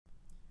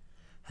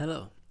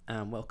Hello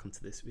and welcome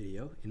to this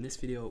video. In this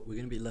video we're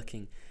going to be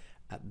looking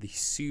at the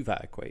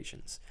SUVAT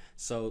equations.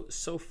 So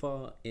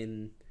far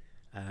in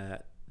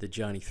the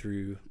journey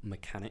through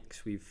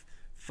mechanics, we've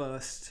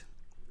first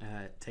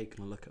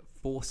taken a look at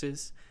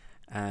forces,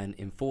 and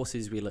in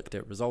forces we looked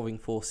at resolving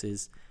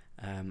forces,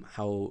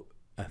 how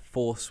a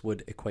force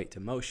would equate to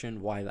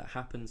motion, why that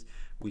happens.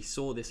 We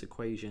saw this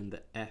equation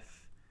that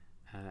F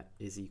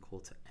is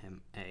equal to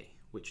ma,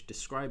 which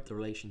described the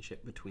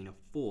relationship between a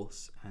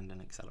force and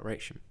an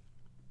acceleration.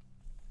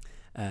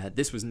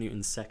 This was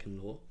Newton's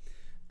second law,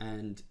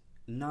 and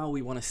now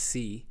we want to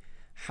see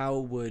how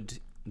would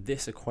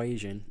this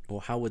equation, or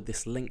how would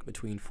this link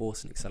between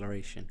force and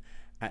acceleration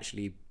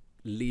actually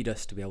lead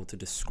us to be able to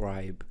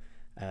describe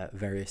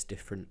various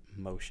different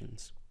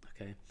motions.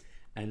 Okay,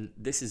 and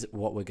this is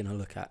what we're going to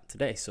look at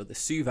today. So the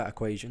SUVAT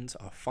equations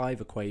are 5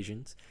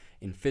 equations.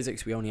 In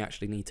physics we only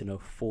actually need to know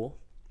 4,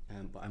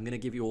 but I'm going to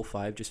give you all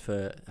 5 just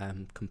for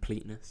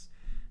completeness.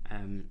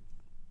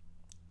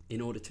 In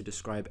order to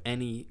describe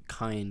any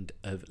kind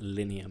of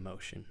linear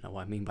motion. Now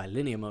what I mean by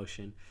linear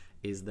motion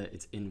is that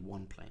it's in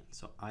one plane.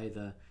 So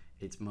either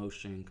it's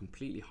motion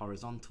completely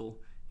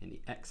horizontal in the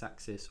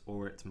x-axis,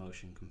 or it's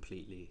motion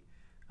completely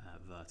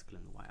vertical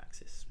in the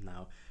y-axis.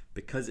 Now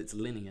because it's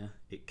linear,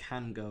 it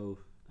can go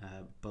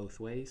both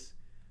ways,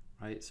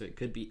 right? So it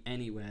could be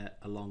anywhere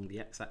along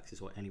the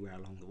x-axis or anywhere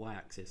along the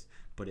y-axis,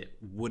 but it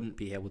wouldn't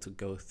be able to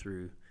go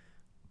through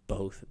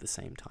both at the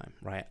same time,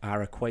 right?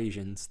 Our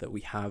equations that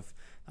we have,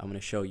 I'm going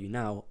to show you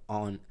now,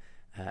 aren't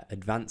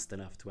advanced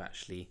enough to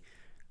actually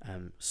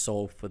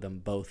solve for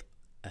them both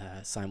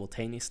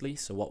simultaneously.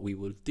 So what we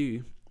will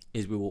do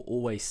is we will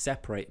always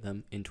separate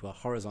them into a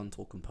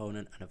horizontal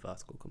component and a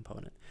vertical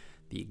component,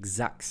 the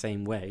exact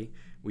same way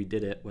we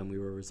did it when we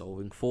were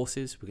resolving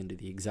forces. We're going to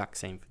do the exact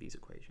same for these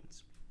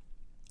equations.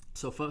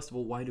 So first of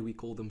all, why do we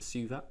call them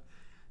SUVAT?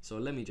 So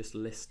let me just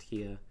list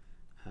here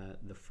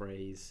the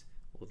phrase,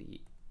 or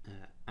the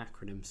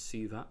acronym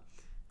SUVAT,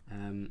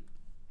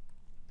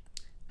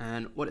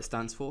 and what it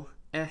stands for.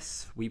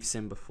 S, we've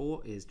seen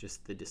before, is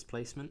just the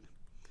displacement.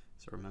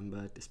 So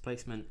remember,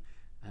 displacement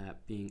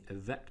being a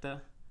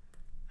vector,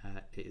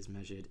 it is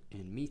measured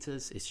in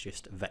meters, it's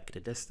just a vector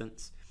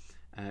distance.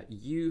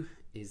 U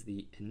is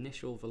the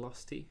initial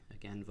velocity,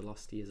 again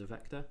velocity is a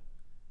vector,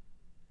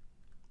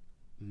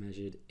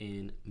 measured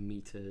in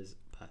meters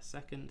per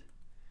second.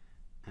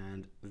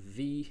 And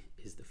V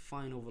is the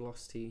final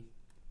velocity,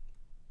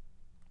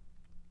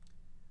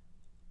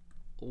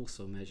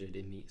 also measured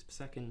in meters per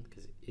second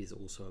because it is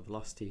also a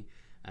velocity.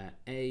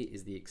 A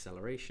is the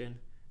acceleration,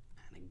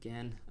 and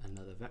again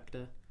another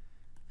vector,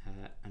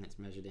 and it's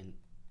measured in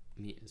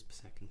meters per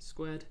second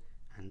squared.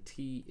 And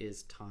T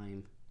is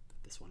time.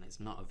 This one is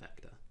not a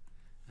vector,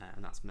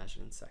 and that's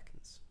measured in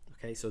seconds.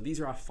 Okay, so these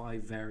are our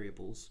 5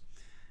 variables,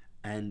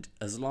 and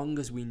as long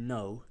as we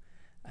know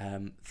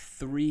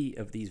 3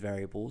 of these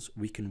variables,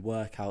 we can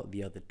work out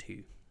the other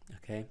 2.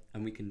 Okay,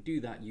 and we can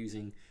do that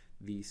using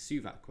the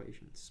SUVAT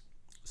equations.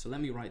 So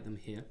let me write them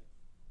here.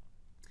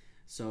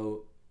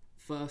 So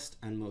first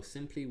and most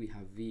simply, we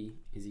have V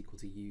is equal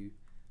to U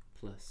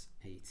plus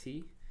AT.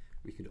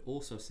 We could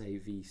also say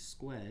V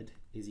squared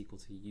is equal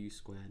to U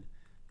squared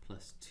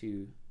plus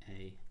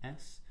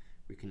 2AS.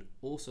 We can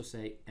also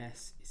say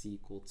S is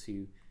equal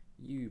to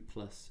U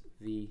plus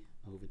V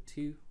over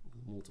 2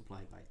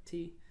 multiplied by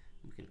T.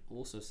 We can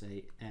also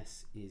say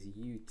S is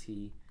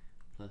UT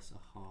plus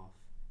a half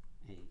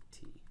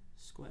AT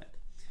squared.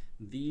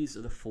 These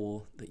are the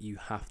 4 that you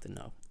have to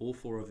know. All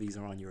 4 of these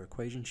are on your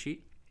equation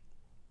sheet.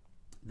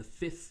 The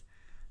fifth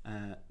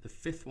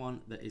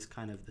one, that is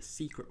kind of the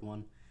secret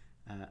one,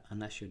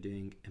 unless you're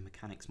doing a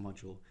mechanics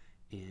module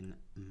in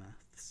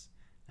maths,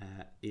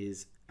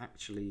 is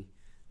actually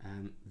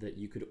that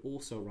you could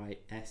also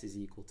write S is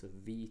equal to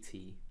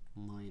VT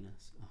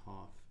minus a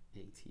half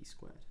AT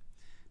squared.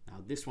 Now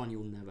this one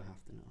you'll never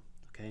have to know,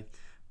 okay?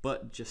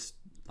 But just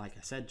like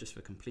I said, just for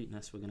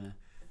completeness, we're going to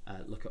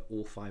look at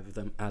all 5 of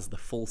them as the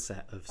full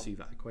set of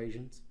SUVAT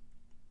equations.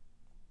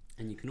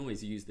 And you can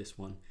always use this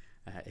one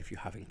if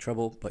you're having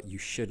trouble, but you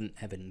shouldn't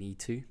ever need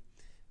to.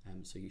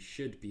 So you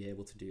should be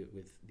able to do it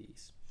with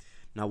these.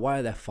 Now, why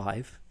are there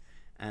 5?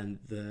 And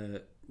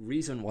the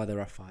reason why there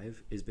are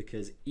 5 is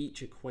because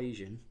each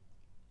equation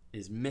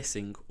is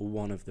missing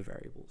one of the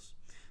variables.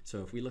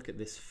 So if we look at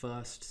this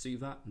first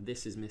SUVAT,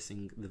 this is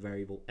missing the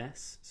variable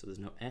S. So there's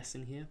no S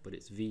in here, but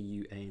it's V,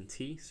 U, A, and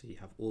T. So you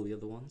have all the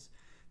other ones.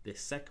 This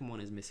second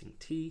one is missing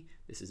T,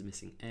 this is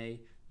missing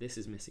A, this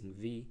is missing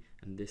V,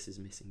 and this is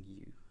missing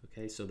U.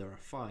 Okay, so there are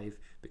 5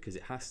 because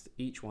it has to,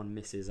 each one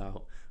misses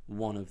out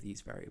one of these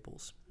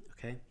variables.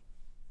 Okay.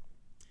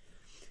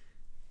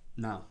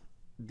 Now,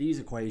 these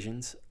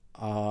equations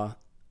are,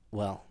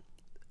 well,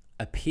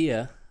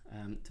 appear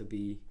to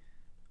be,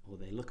 or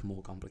they look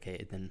more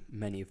complicated than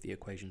many of the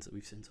equations that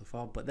we've seen so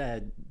far, but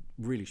they're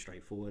really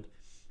straightforward.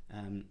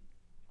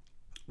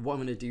 What I'm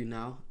going to do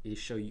now is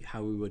show you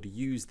how we would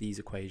use these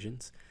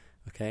equations.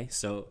 Okay,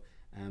 so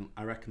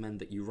I recommend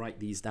that you write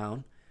these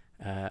down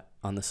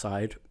on the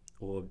side,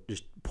 or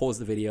just pause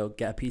the video,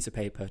 get a piece of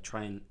paper,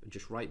 try and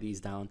just write these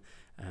down,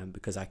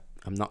 because I'm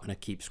not going to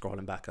keep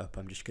scrolling back up.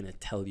 I'm just going to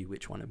tell you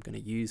which one I'm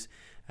going to use.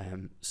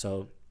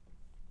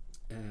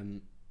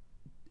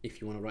 If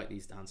you want to write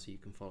these down so you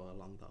can follow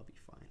along, that'll be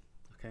fine.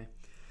 Okay.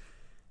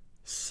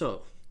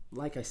 So,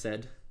 like I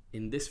said,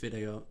 in this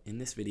video,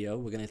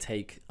 we're going to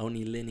take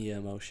only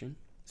linear motion.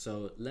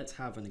 So let's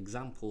have an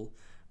example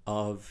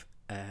of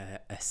a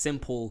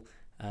simple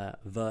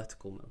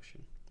vertical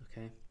motion.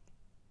 Okay.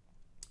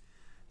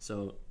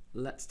 So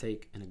let's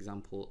take an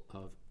example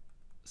of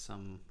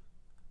some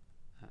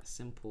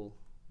simple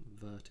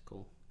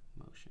vertical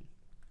motion.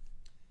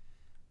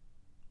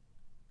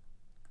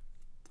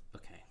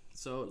 Okay,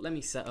 so let me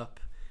set up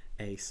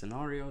a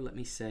scenario. Let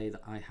me say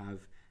that I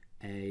have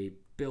a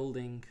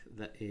building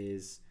that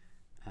is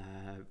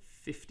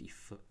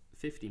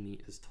 50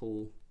 meters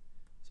tall.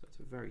 So it's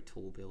a very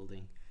tall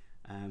building.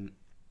 And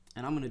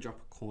I'm going to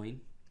drop a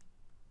coin.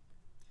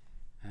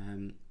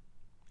 And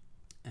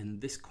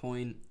this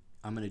coin,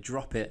 I'm going to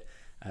drop it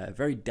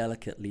very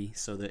delicately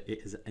so that it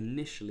is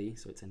initially,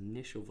 so its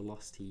initial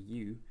velocity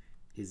u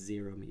is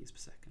 0 meters per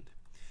second.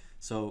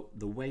 So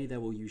the way they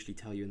will usually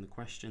tell you in the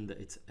question that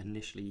it's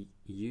initially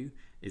u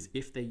is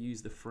if they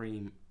use the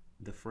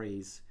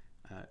phrase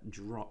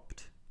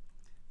dropped,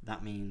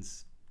 that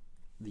means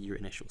that your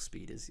initial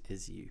speed is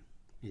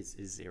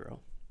 0.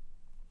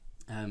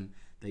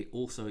 They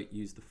also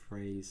use the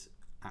phrase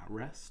at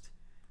rest.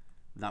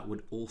 That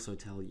would also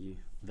tell you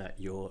that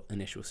your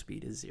initial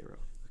speed is 0.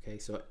 Okay,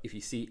 so if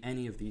you see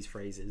any of these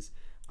phrases,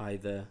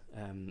 either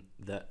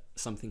that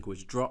something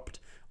was dropped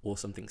or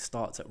something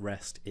starts at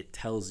rest, it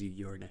tells you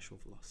your initial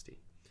velocity.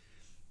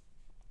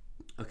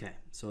 Okay,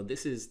 so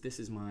this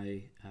is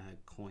my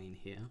coin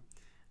here,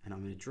 and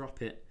I'm going to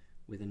drop it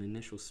with an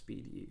initial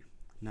speed u.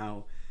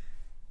 Now,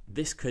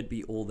 this could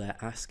be all they're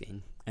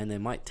asking, and they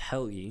might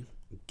tell you,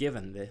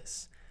 given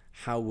this,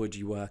 how would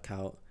you work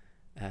out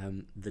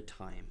the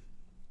time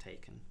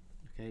taken?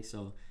 Okay,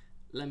 so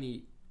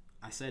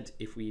I said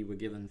if we were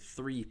given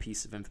 3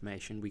 pieces of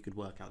information, we could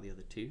work out the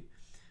other 2.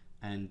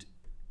 And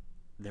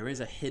there is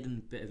a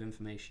hidden bit of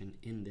information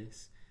in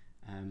this.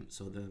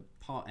 So the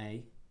part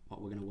A,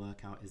 what we're going to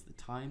work out is the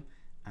time,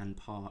 and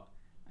part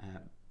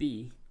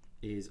B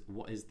is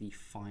what is the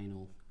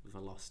final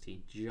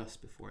velocity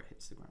just before it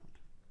hits the ground.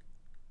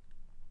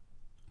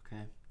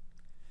 Okay.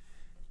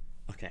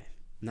 Okay.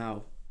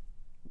 Now,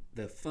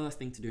 the first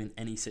thing to do in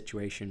any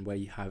situation where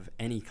you have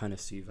any kind of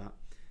SUVAT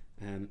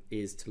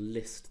is to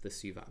list the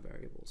SUVAT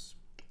variables,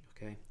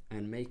 okay,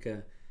 and make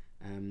a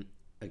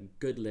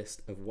good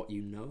list of what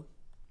you know.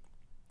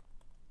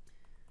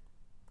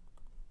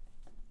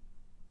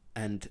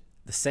 And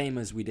the same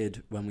as we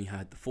did when we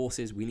had the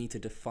forces, we need to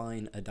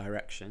define a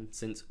direction.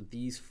 Since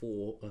these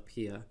 4 up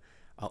here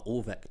are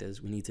all vectors,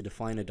 we need to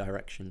define a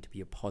direction to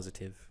be a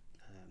positive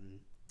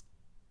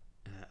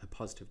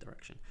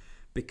direction.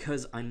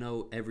 Because I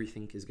know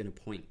everything is going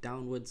to point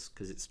downwards,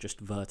 because it's just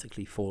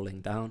vertically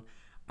falling down,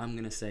 I'm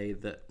going to say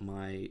that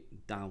my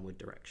downward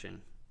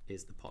direction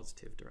is the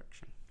positive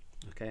direction.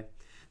 Okay,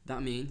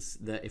 that means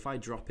that if I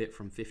drop it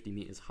from 50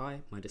 meters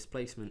high, my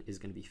displacement is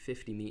going to be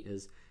 50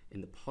 meters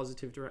in the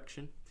positive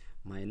direction.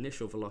 My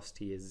initial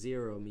velocity is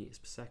 0 meters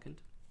per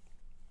second.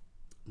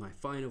 My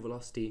final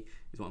velocity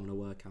is what I'm going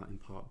to work out in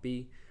part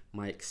B.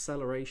 My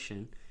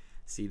acceleration,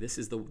 see, this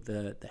is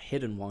the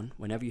hidden one.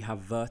 Whenever you have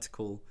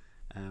vertical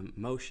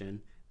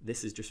motion,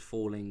 this is just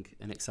falling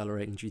and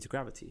accelerating due to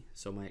gravity.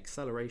 So my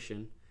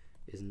acceleration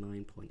is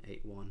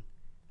 9.81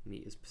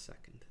 meters per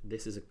second.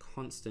 This is a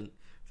constant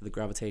for the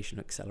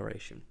gravitational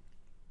acceleration.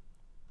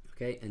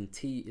 Okay, and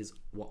t is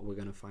what we're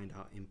going to find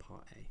out in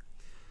part A.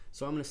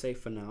 So I'm going to say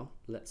for now,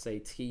 let's say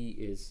t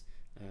is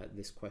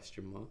this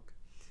question mark.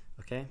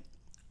 Okay,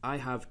 I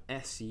have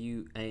S,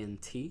 U, A,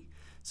 and T.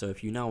 So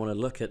if you now want to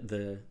look at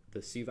the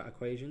SUVAT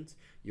equations,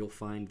 you'll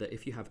find that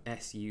if you have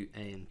S, U,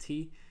 A, and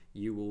T,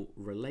 you will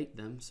relate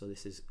them. So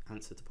this is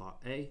answer to part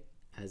A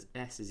as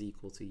S is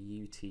equal to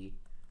UT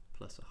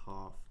plus a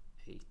half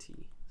AT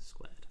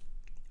squared.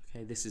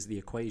 Okay, this is the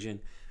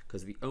equation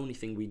because the only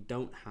thing we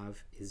don't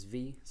have is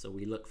V. So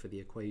we look for the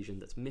equation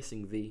that's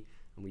missing V,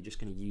 and we're just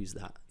going to use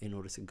that in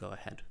order to go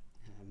ahead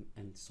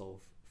and solve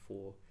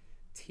for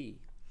T.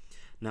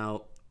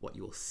 Now, what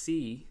you'll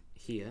see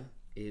here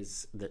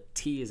is that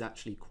T is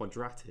actually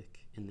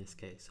quadratic in this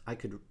case. I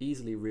could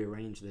easily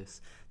rearrange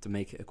this to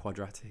make it a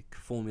quadratic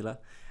formula,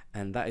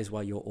 and that is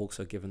why you're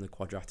also given the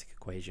quadratic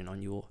equation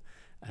on your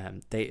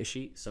data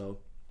sheet. So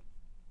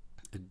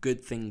a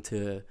good thing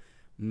to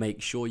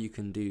make sure you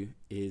can do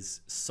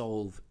is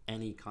solve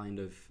any kind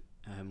of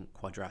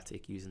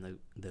quadratic using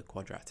the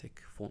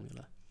quadratic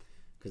formula,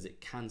 because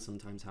it can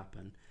sometimes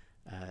happen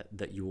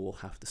that you will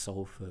have to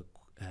solve for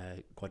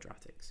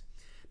quadratics.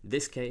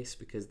 This case,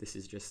 because this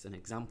is just an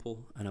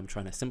example and I'm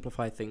trying to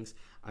simplify things,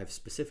 I've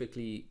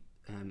specifically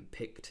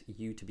picked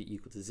u to be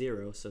equal to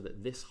 0 so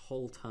that this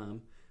whole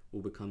term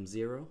will become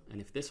 0, and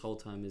if this whole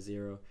term is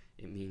 0,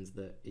 it means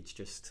that it's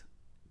just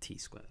t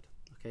squared.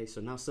 Okay,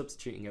 so now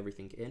substituting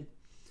everything in,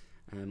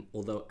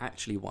 although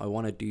actually what I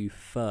want to do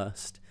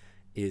first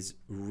is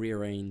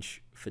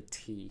rearrange for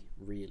t,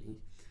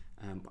 really.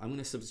 I'm going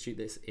to substitute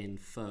this in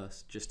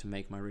first just to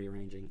make my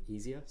rearranging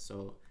easier.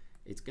 So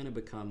it's going to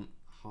become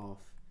half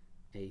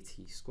at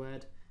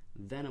squared.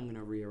 Then I'm going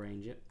to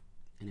rearrange it.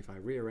 And if I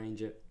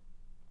rearrange it,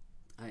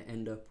 I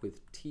end up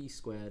with t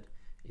squared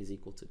is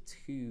equal to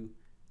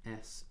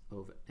 2s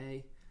over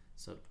a.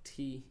 So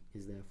t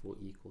is therefore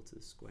equal to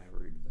the square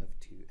root of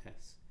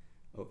 2s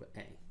over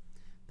a.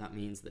 That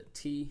means that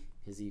t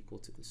is equal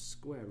to the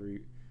square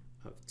root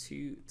of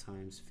 2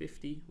 times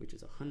 50, which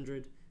is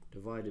 100,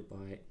 divided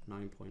by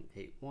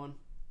 9.81,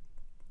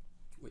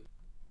 with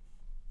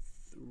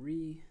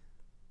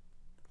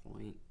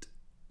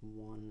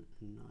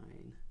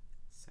 3.19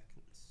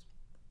 seconds.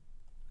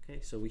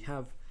 Okay, so we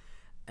have,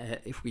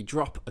 if we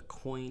drop a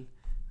coin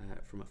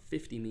from a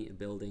 50-meter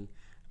building,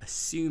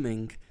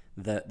 assuming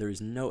that there is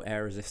no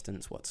air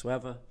resistance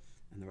whatsoever,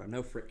 and there are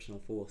no frictional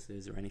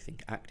forces or anything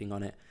acting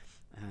on it,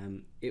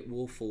 it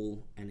will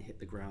fall and hit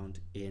the ground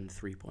in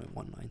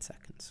 3.19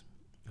 seconds.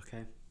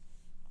 Okay.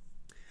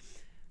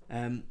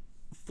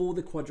 For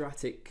the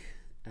quadratic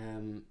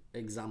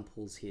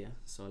examples here,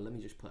 so let me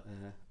just put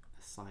a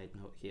side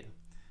note here.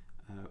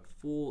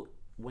 For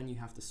when you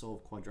have to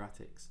solve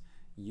quadratics,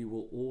 you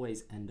will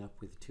always end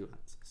up with two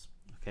answers.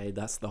 Okay,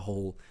 that's the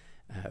whole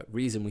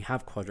reason we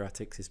have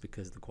quadratics, is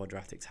because the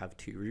quadratics have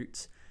two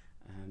roots,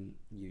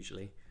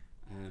 usually.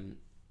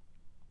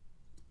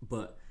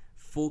 But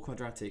for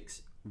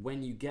quadratics,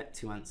 when you get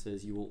two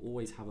answers, you will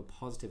always have a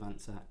positive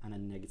answer and a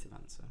negative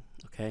answer.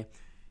 Okay,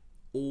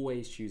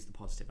 always choose the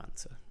positive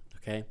answer.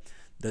 Okay,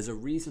 there's a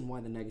reason why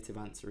the negative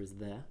answer is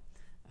there,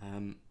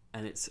 and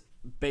it's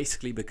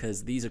basically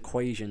because these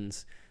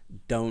equations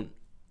don't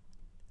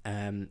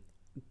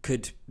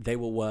they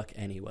will work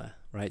anywhere,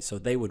 right? So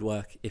they would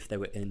work if they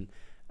were in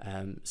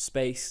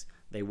space,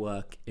 they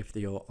work if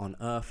you're on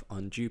Earth,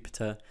 on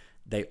Jupiter,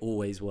 they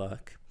always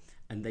work,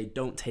 and they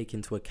don't take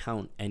into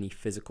account any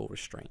physical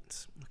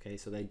restraints. Okay,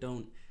 so they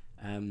don't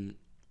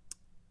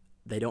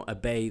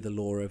obey the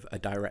law of a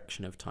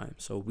direction of time.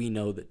 So we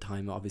know that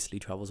time obviously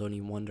travels only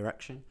in one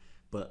direction,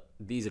 but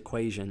these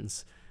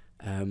equations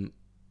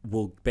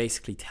will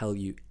basically tell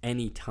you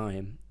any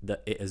time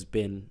that it has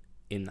been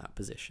in that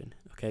position.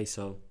 Okay,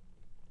 so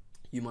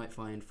you might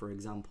find, for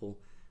example,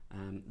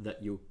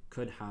 that you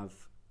could have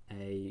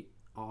a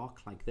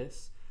arc like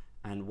this,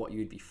 and what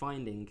you'd be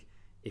finding,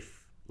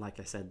 if, like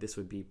I said, this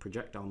would be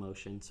projectile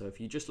motion. So if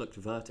you just looked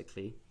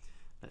vertically,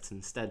 let's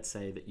instead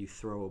say that you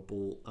throw a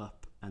ball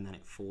up and then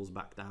it falls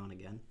back down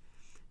again.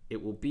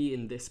 It will be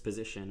in this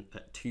position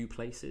at two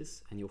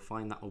places, and you'll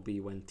find that will be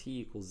when t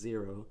equals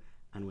 0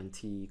 and when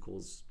t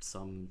equals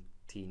some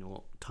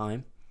t0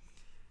 time.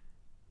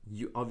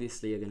 You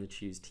obviously are going to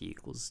choose t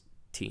equals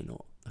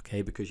t0,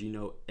 okay, because you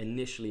know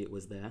initially it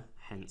was there,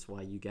 hence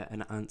why you get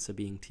an answer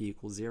being t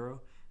equals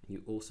 0, and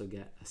you also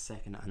get a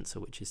second answer,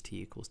 which is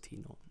t equals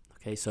t0.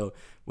 Okay, so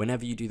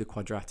whenever you do the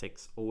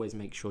quadratics, always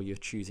make sure you're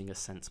choosing a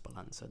sensible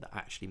answer that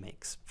actually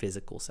makes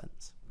physical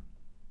sense.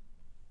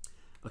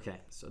 Okay,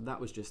 so that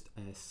was just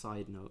a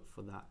side note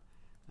for that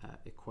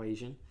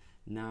equation.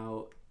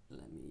 Now,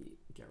 let me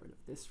get rid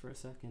of this for a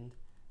second.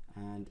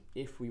 And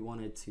if we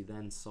wanted to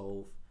then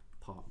solve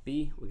part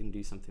B, we're going to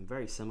do something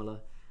very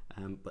similar,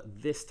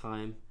 but this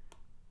time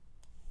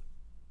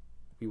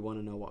we want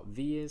to know what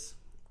V is.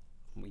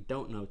 We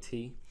don't know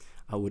T.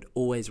 I would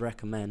always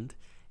recommend,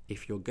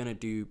 if you're going to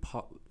do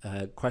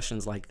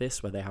questions like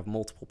this where they have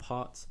multiple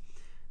parts,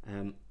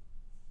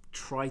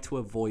 try to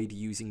avoid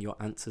using your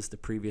answers to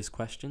previous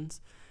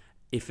questions.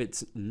 If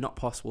it's not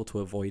possible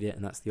to avoid it,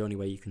 and that's the only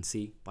way you can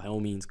see, by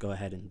all means go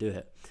ahead and do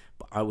it.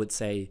 But I would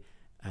say,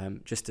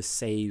 just to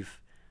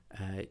save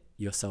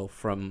yourself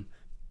from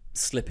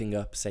slipping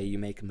up, say you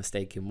make a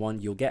mistake in one,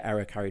 you'll get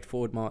error carried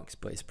forward marks,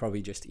 but it's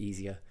probably just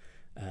easier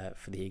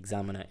for the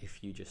examiner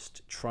if you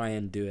just try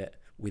and do it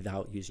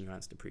without using your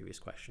answer to previous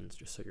questions,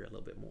 just so you're a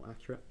little bit more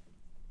accurate.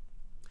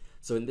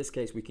 So in this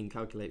case, we can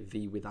calculate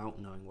V without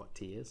knowing what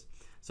T is.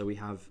 So we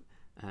have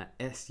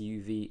S,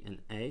 U, V,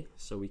 and A,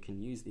 so we can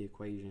use the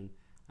equation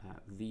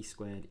V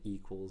squared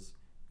equals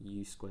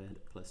U squared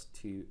plus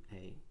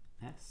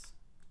 2AS,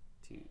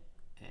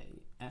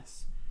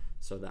 2AS.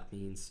 So that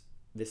means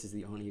this is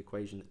the only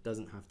equation that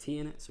doesn't have T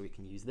in it, so we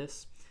can use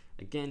this.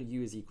 Again,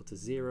 U is equal to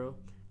 0,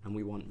 and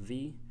we want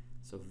V,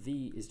 so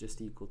V is just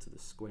equal to the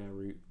square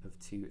root of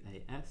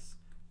 2AS,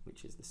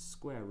 which is the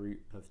square root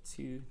of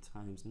 2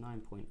 times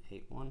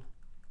 9.81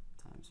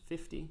 times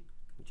 50,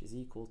 which is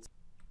equal to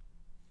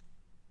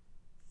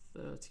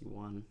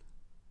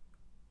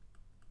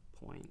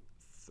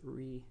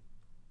 31.3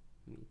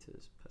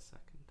 meters per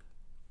second.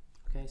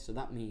 Okay, so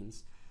that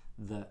means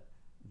that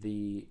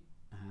the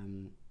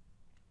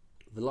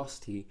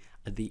velocity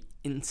at the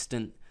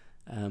instant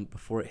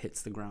before it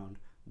hits the ground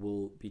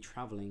will be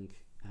traveling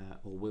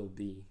or will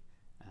be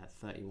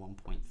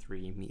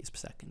 31.3 meters per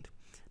second.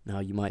 Now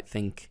you might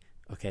think,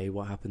 okay,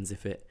 what happens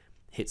if it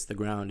hits the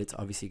ground? It's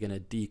obviously going to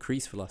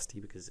decrease velocity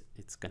because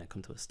it's going to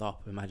come to a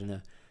stop. Imagine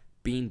a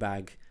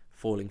beanbag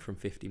falling from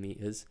 50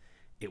 meters.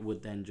 It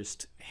would then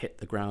just hit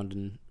the ground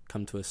and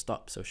come to a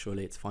stop, so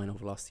surely its final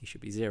velocity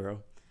should be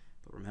 0.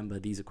 But remember,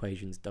 these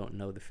equations don't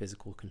know the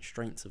physical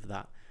constraints of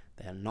that.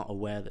 They are not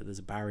aware that there's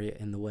a barrier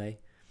in the way.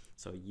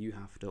 So you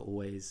have to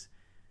always,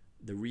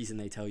 the reason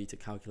they tell you to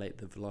calculate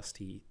the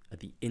velocity at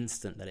the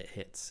instant that it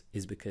hits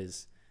is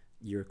because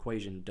your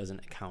equation doesn't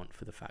account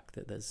for the fact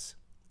that there's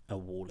a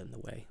wall in the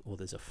way or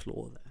there's a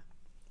floor there.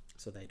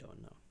 So they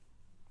don't know.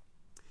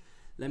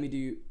 Let me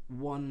do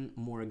one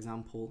more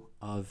example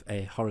of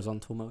a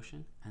horizontal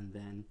motion, and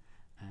then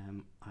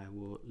I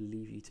will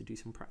leave you to do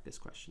some practice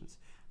questions.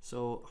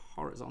 So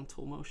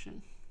horizontal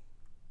motion.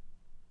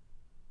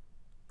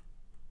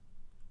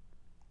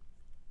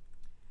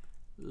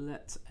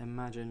 Let's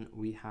imagine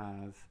we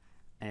have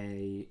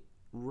a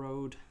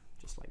road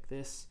just like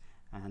this,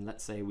 and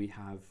let's say we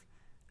have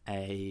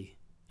a,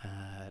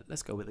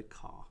 let's go with a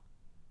car.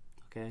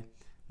 Okay,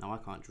 now I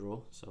can't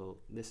draw, so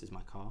this is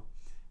my car.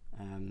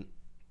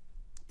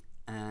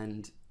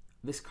 And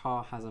this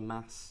car has a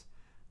mass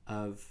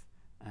of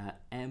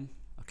m.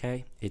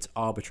 Okay, it's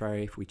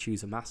arbitrary if we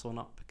choose a mass or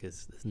not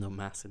because there's no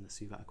mass in the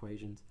SUVAT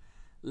equations.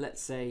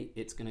 Let's say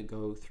it's going to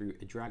go through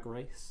a drag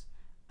race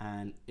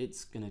and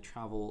it's going to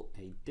travel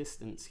a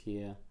distance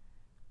here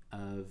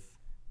of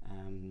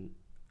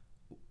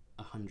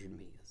 100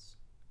 meters.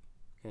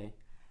 Okay,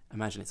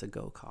 imagine it's a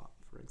go-kart,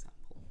 for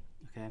example.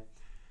 Okay,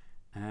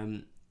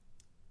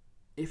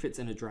 if it's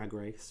in a drag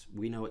race,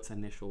 we know its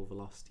initial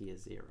velocity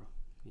is 0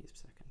 meters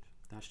per second.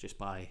 That's just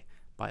by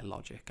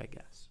logic, I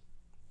guess.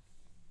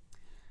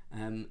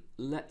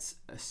 Let's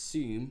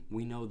assume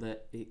we know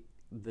that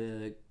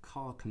the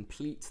car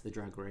completes the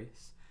drag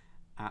race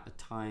at a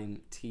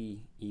time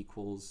t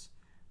equals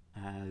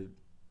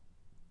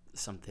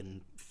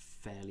something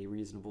fairly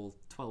reasonable,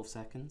 12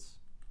 seconds.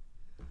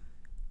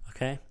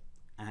 Okay,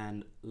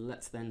 and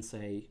let's then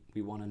say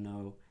we want to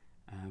know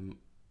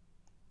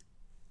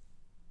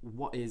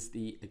what is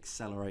the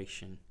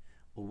acceleration,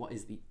 or what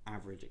is the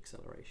average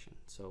acceleration.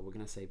 So we're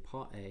going to say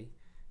part A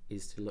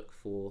is to look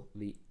for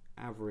the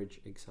average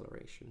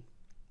acceleration.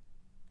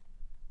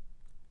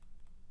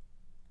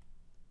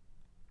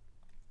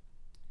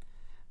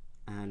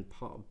 And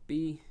part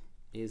B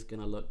is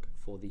going to look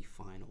for the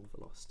final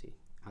velocity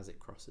as it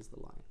crosses the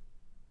line.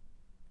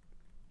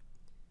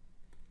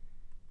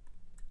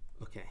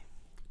 Okay,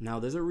 now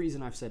there's a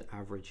reason I've said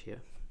average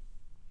here,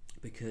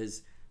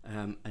 because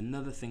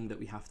another thing that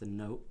we have to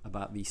note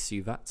about these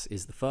SUVATs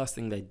is the first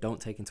thing, they don't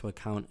take into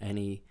account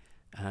any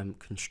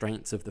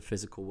constraints of the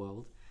physical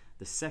world.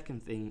 The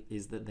second thing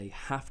is that they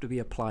have to be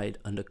applied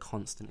under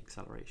constant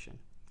acceleration.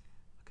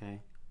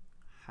 Okay,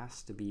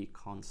 has to be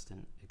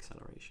constant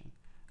acceleration.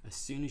 As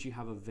soon as you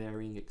have a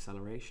varying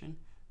acceleration,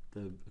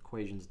 the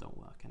equations don't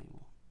work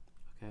anymore.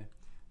 Okay,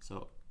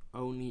 so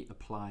only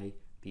apply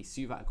the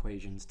SUVAT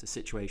equations to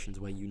situations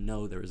where you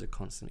know there is a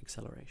constant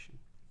acceleration.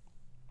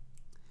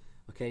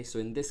 Okay, so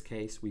in this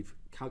case, we've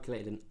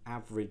calculated an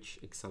average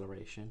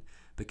acceleration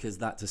because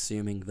that's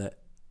assuming that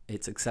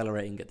it's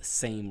accelerating at the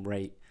same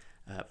rate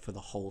for the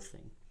whole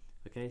thing.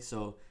 Okay,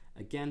 so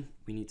again,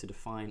 we need to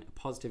define a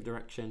positive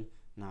direction.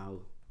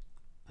 Now,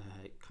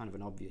 kind of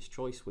an obvious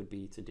choice would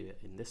be to do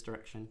it in this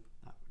direction.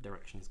 That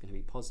direction is going to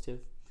be positive.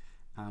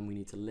 And we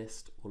need to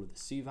list all of the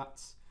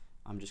SUVATs.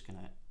 I'm just going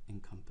to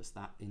encompass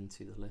that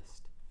into the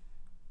list.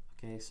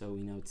 Okay, so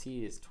we know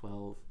T is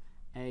 12.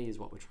 A is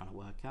what we're trying to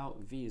work out,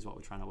 V is what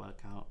we're trying to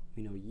work out,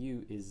 we know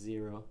U is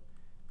 0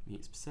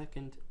 meters per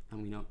second,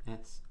 and we know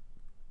S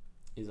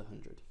is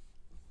 100.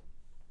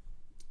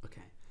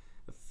 Okay,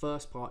 the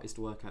first part is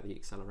to work out the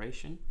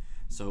acceleration.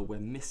 So we're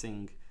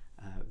missing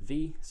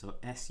V, so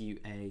S, U,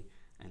 A,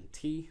 and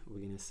T. We're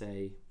going to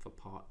say for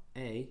part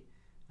A,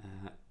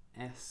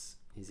 S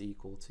is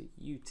equal to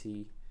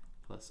UT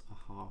plus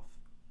a half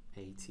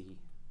AT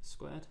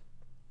squared.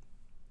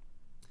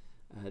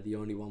 The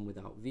only one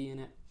without V in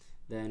it.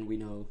 Then we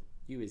know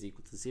U is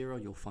equal to 0.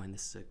 You'll find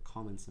this is a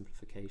common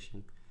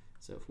simplification.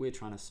 So if we're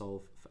trying to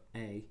solve for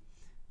A,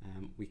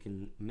 we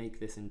can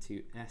make this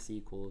into S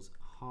equals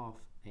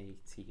half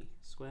AT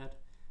squared.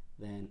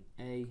 Then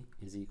A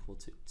is equal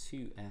to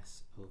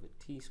 2S over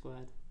T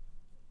squared.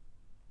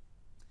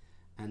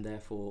 And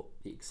therefore,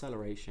 the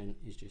acceleration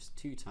is just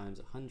 2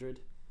 times 100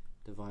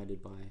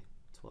 divided by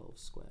 12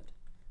 squared,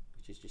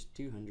 which is just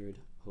 200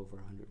 over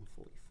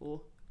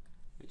 144,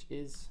 which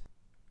is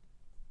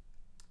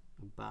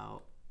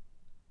about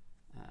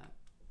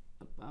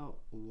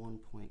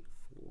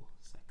 1.4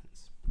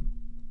 seconds,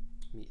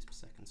 meters per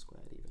second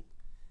squared even.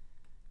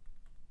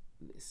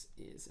 This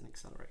is an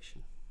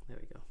acceleration. There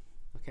we go.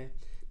 Okay,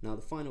 now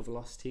the final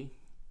velocity,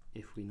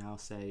 if we now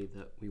say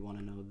that we want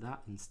to know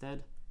that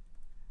instead,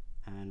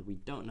 and we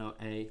don't know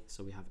A,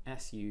 so we have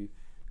S, U,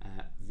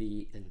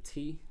 V, and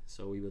T,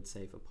 so we would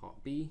say for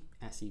part B,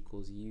 S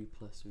equals U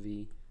plus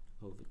V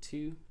over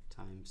 2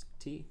 times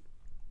T.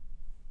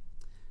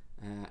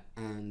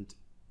 And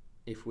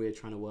if we're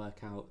trying to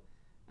work out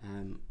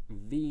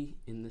V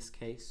in this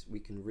case, we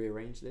can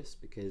rearrange this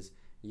because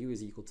U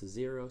is equal to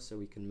 0, so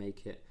we can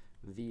make it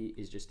V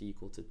is just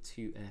equal to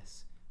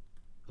 2S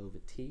over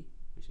T,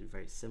 which is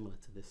very similar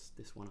to this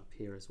one up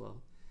here as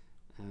well.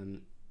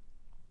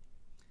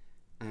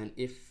 And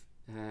if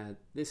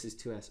this is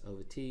 2s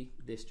over t,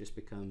 this just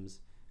becomes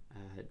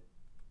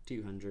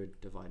 200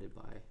 divided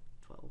by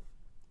 12,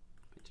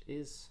 which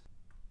is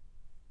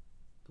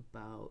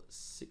about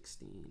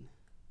 16.7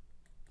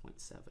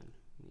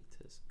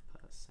 meters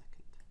per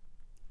second.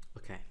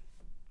 Okay.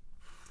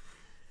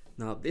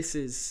 Now this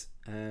is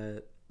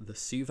the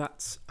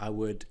SUVATs. I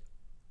would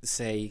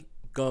say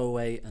go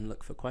away and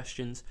look for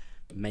questions,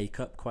 make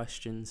up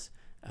questions.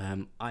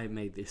 I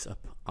made this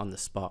up on the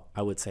spot.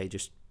 I would say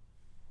just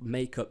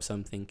make up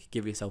something,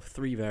 give yourself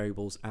 3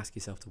 variables, ask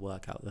yourself to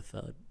work out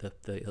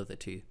the other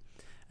 2.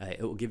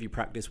 It will give you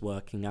practice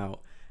working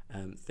out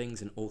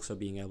things and also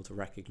being able to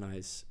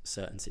recognize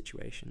certain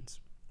situations.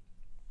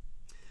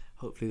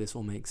 Hopefully this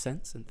all makes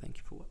sense, and thank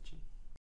you for watching.